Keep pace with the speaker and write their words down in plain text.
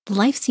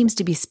Life seems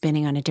to be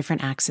spinning on a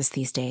different axis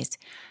these days.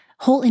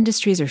 Whole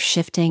industries are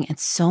shifting and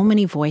so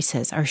many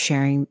voices are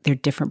sharing their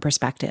different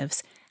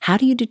perspectives. How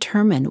do you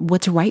determine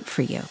what's right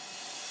for you?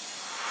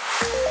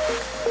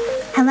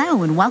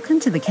 Hello and welcome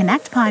to the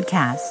Connect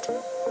podcast.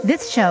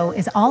 This show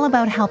is all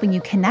about helping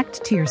you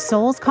connect to your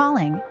soul's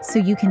calling so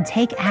you can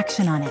take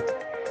action on it.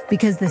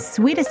 Because the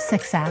sweetest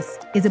success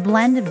is a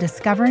blend of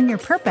discovering your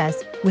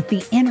purpose with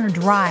the inner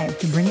drive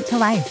to bring it to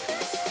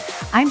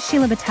life. I'm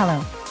Sheila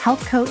Botello,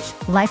 health coach,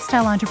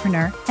 lifestyle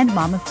entrepreneur, and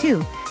mom of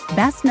two,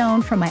 best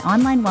known for my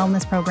online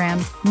wellness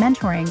programs,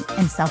 mentoring,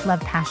 and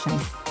self-love passion.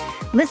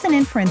 Listen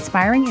in for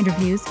inspiring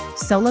interviews,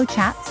 solo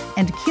chats,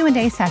 and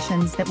Q&A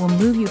sessions that will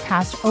move you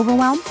past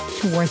overwhelm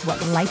towards what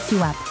lights you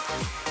up.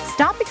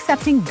 Stop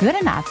accepting good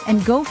enough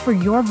and go for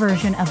your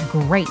version of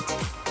great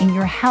in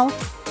your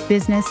health,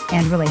 business,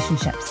 and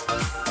relationships.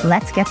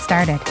 Let's get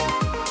started.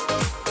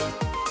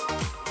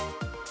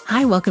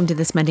 Hi, welcome to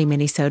this Monday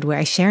mini-sode where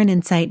I share an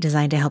insight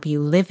designed to help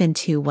you live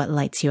into what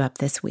lights you up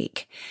this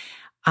week.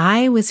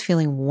 I was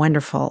feeling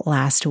wonderful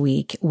last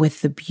week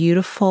with the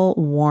beautiful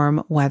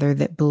warm weather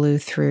that blew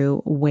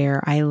through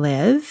where I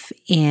live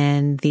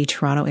in the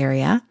Toronto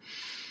area.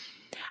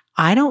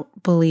 I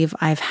don't believe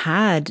I've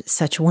had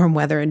such warm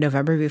weather in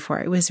November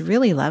before. It was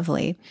really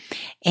lovely.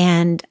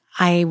 And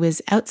I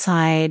was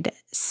outside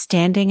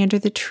standing under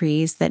the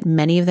trees that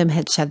many of them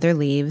had shed their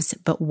leaves,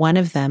 but one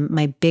of them,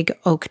 my big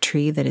oak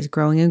tree that is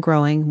growing and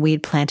growing,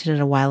 we'd planted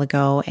it a while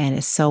ago and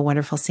it's so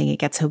wonderful seeing it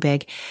get so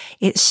big.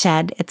 It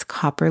shed its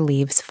copper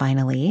leaves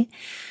finally.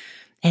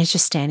 And it's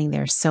just standing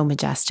there so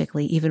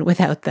majestically, even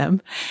without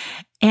them.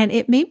 And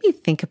it made me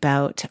think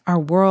about our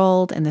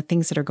world and the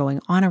things that are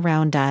going on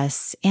around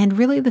us and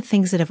really the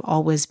things that have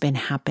always been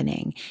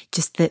happening.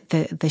 Just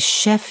the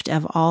shift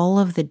of all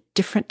of the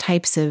different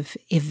types of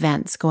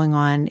events going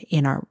on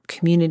in our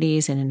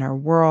communities and in our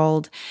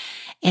world.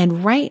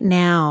 And right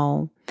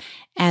now,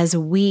 as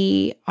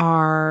we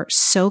are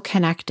so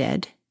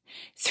connected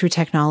through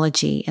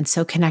technology and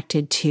so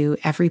connected to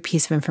every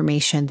piece of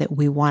information that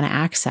we want to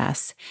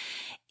access,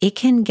 it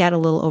can get a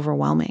little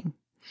overwhelming.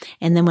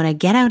 And then when I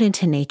get out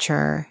into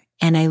nature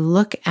and I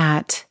look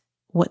at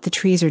what the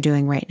trees are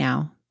doing right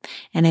now,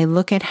 and I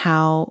look at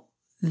how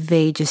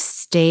they just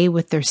stay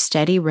with their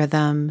steady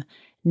rhythm,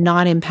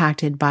 not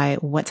impacted by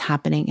what's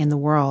happening in the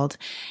world.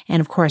 And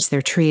of course,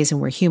 they're trees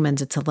and we're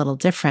humans. It's a little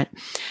different.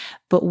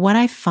 But what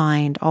I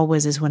find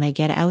always is when I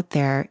get out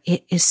there,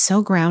 it is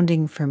so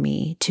grounding for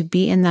me to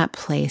be in that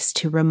place,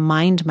 to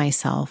remind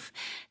myself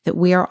that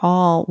we are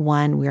all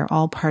one. We are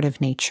all part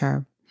of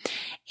nature.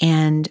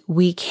 And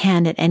we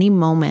can at any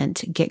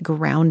moment get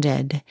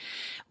grounded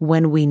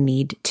when we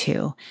need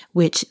to,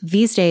 which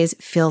these days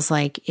feels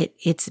like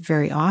it's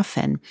very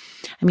often.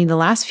 I mean, the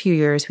last few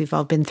years, we've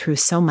all been through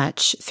so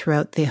much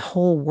throughout the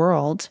whole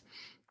world,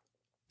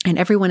 and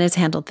everyone has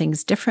handled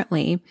things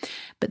differently.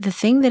 But the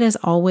thing that has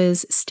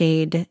always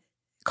stayed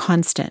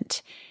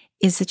constant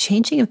is the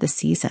changing of the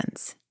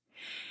seasons.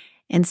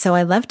 And so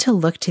I love to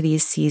look to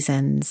these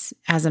seasons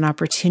as an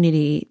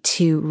opportunity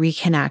to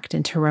reconnect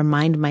and to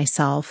remind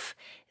myself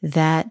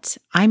that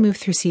I move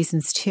through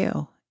seasons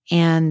too.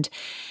 And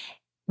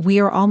we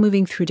are all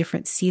moving through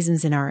different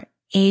seasons in our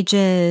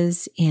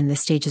ages, in the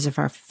stages of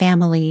our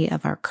family,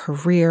 of our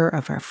career,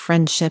 of our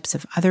friendships,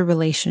 of other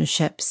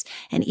relationships,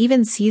 and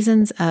even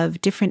seasons of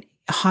different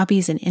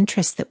hobbies and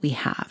interests that we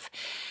have.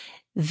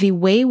 The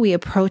way we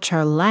approach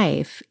our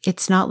life,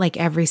 it's not like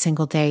every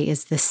single day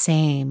is the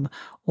same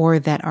or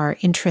that our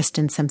interest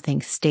in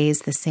something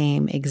stays the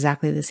same,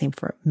 exactly the same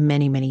for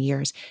many, many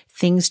years.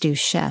 Things do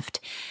shift.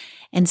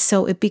 And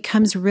so it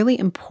becomes really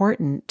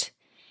important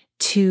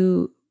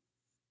to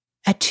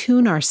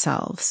attune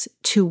ourselves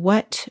to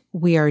what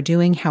we are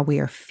doing, how we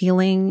are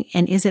feeling,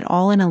 and is it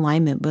all in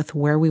alignment with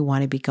where we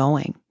want to be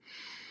going?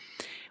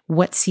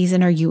 What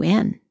season are you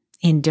in?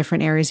 In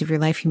different areas of your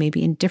life, you may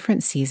be in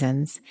different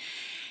seasons.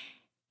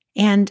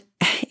 And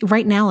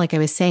right now, like I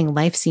was saying,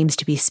 life seems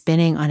to be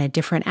spinning on a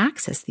different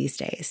axis these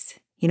days.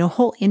 You know,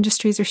 whole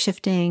industries are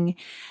shifting.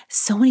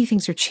 So many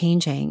things are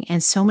changing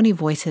and so many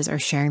voices are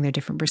sharing their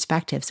different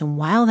perspectives. And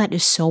while that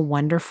is so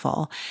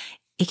wonderful,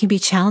 it can be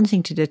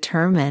challenging to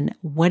determine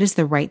what is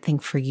the right thing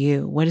for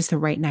you? What is the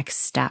right next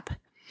step?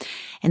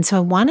 And so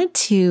I wanted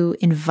to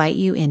invite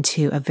you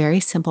into a very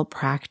simple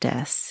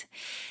practice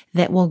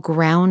that will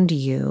ground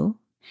you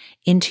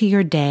into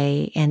your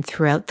day and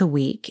throughout the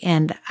week.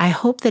 And I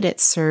hope that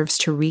it serves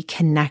to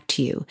reconnect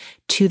you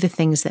to the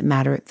things that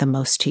matter the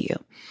most to you.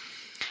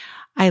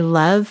 I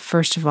love,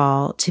 first of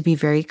all, to be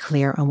very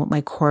clear on what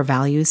my core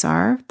values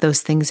are,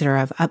 those things that are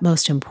of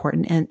utmost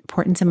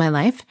importance in my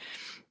life.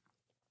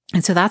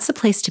 And so that's the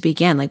place to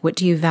begin. Like, what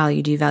do you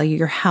value? Do you value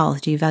your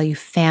health? Do you value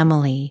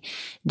family?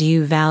 Do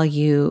you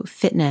value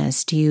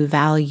fitness? Do you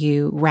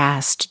value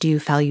rest? Do you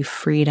value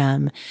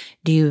freedom?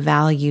 Do you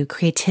value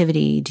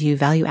creativity? Do you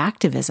value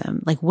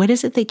activism? Like, what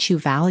is it that you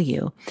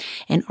value?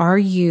 And are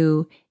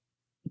you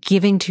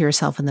giving to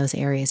yourself in those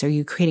areas? Are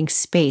you creating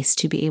space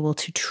to be able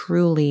to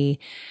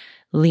truly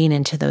lean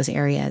into those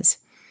areas?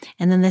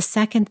 And then the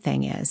second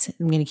thing is,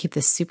 I'm going to keep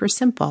this super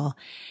simple,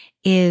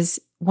 is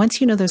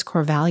once you know those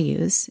core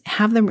values,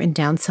 have them written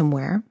down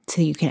somewhere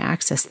so you can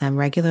access them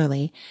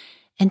regularly,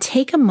 and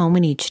take a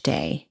moment each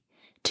day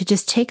to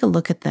just take a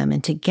look at them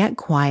and to get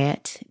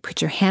quiet,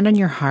 put your hand on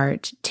your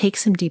heart, take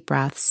some deep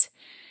breaths,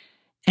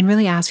 and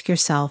really ask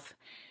yourself,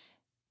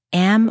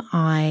 am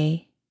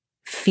I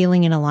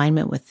feeling in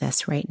alignment with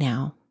this right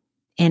now?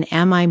 And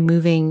am I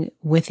moving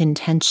with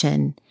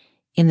intention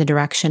in the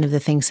direction of the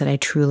things that I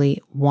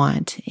truly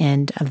want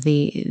and of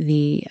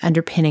the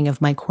underpinning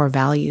of my core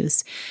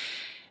values?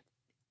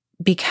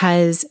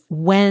 Because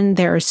when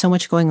there is so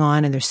much going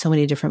on and there's so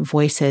many different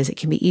voices, it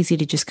can be easy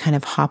to just kind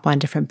of hop on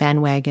different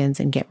bandwagons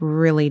and get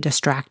really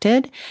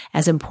distracted.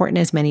 As important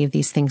as many of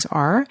these things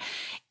are,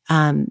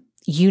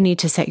 you need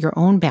to set your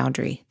own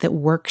boundary that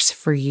works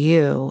for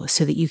you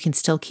so that you can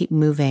still keep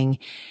moving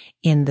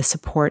in the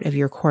support of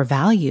your core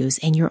values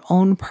and your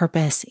own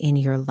purpose in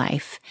your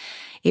life.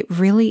 It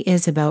really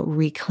is about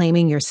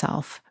reclaiming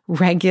yourself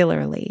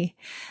regularly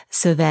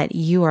so that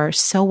you are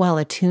so well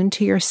attuned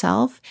to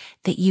yourself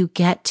that you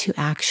get to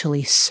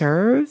actually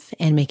serve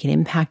and make an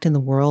impact in the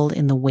world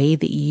in the way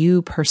that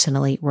you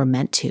personally were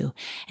meant to.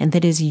 And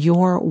that is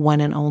your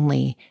one and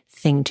only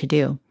thing to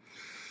do.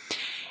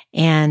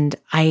 And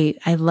I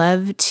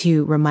love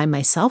to remind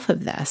myself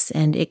of this.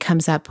 And it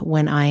comes up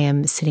when I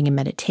am sitting in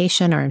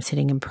meditation or I'm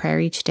sitting in prayer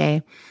each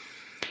day.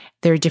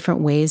 There are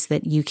different ways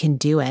that you can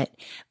do it,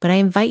 but I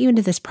invite you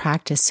into this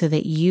practice so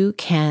that you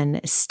can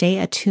stay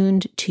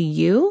attuned to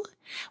you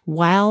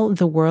while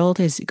the world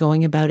is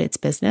going about its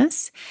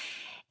business.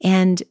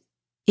 And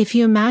if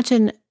you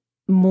imagine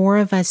more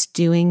of us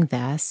doing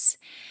this,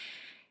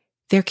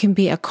 there can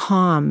be a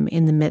calm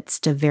in the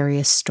midst of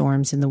various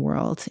storms in the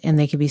world. And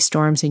they can be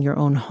storms in your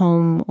own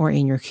home or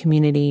in your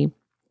community,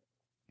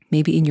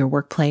 maybe in your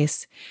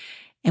workplace.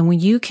 And when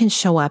you can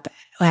show up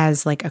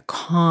as like a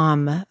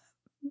calm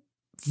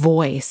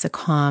voice, a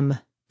calm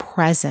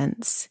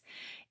presence,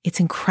 it's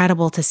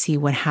incredible to see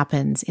what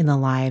happens in the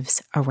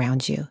lives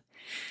around you.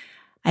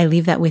 I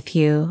leave that with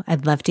you.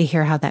 I'd love to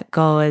hear how that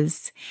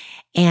goes.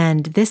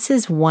 And this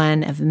is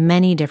one of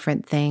many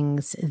different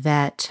things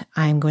that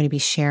I'm going to be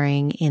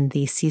sharing in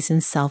the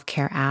Seasons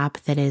Self-Care app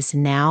that is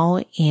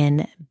now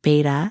in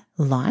beta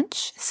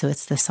launch. So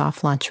it's the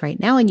soft launch right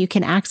now, and you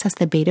can access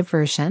the beta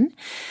version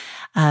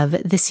of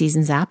the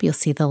Seasons app. You'll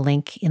see the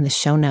link in the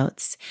show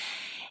notes.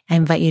 I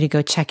invite you to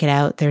go check it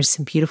out. There's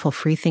some beautiful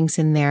free things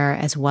in there,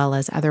 as well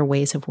as other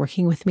ways of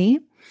working with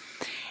me.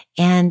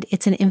 And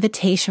it's an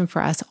invitation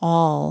for us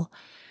all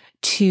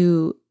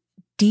to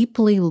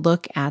deeply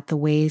look at the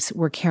ways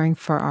we're caring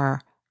for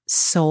our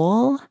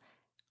soul,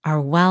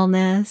 our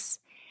wellness,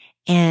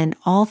 and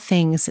all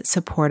things that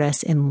support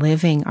us in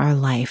living our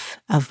life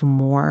of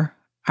more,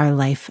 our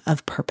life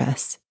of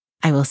purpose.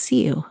 I will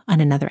see you on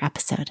another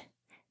episode.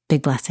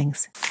 Big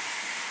blessings.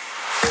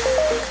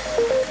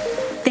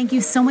 Thank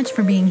you so much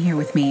for being here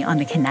with me on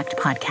the Connect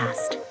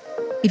podcast.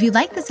 If you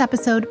like this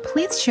episode,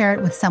 please share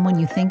it with someone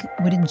you think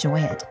would enjoy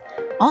it.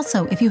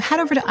 Also, if you head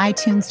over to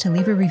iTunes to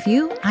leave a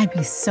review, I'd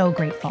be so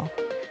grateful.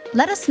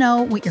 Let us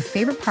know what your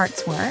favorite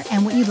parts were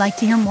and what you'd like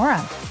to hear more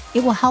of.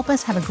 It will help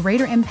us have a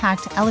greater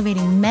impact,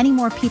 elevating many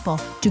more people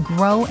to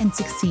grow and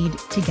succeed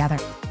together.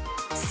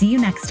 See you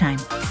next time.